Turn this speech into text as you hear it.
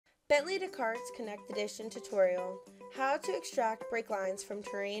Bentley Descartes CONNECT Edition tutorial, how to extract breaklines from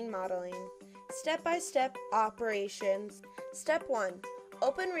terrain modeling. Step-by-step operations. Step 1.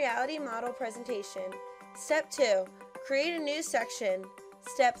 Open reality model presentation. Step 2. Create a new section.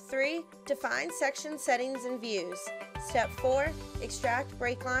 Step 3. Define section settings and views. Step 4. Extract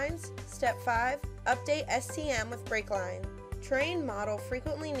breaklines. Step 5. Update STM with breakline. Terrain model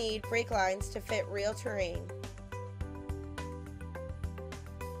frequently need breaklines to fit real terrain.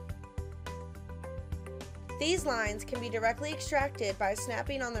 These lines can be directly extracted by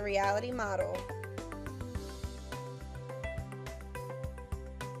snapping on the reality model.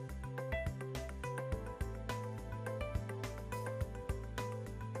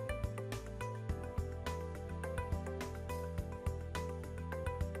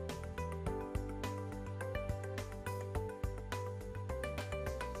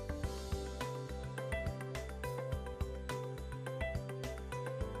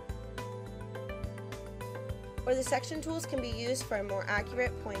 Or the section tools can be used for a more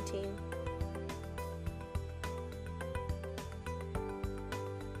accurate pointing.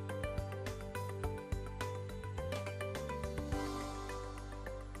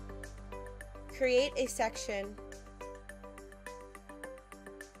 Create a section.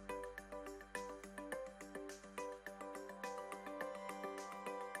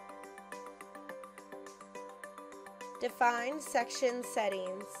 Define section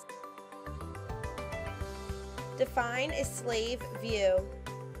settings. Define a slave view.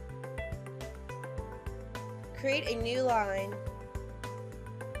 Create a new line.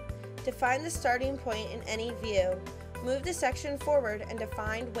 Define the starting point in any view. Move the section forward and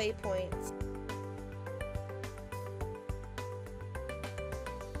define waypoints.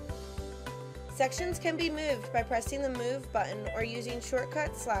 Sections can be moved by pressing the Move button or using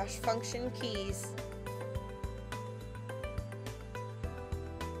shortcut / function keys.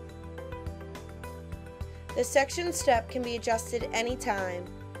 The section step can be adjusted anytime.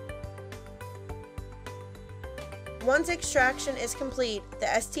 Once extraction is complete, the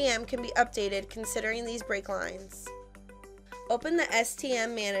STM can be updated considering these breaklines. Open the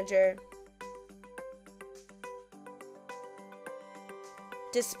STM Manager.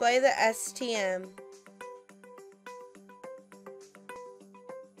 Display the STM.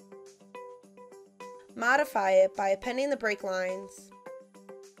 Modify it by appending the breaklines.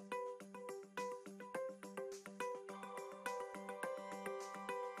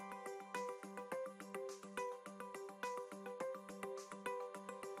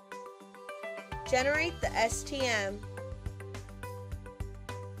 Generate the STM.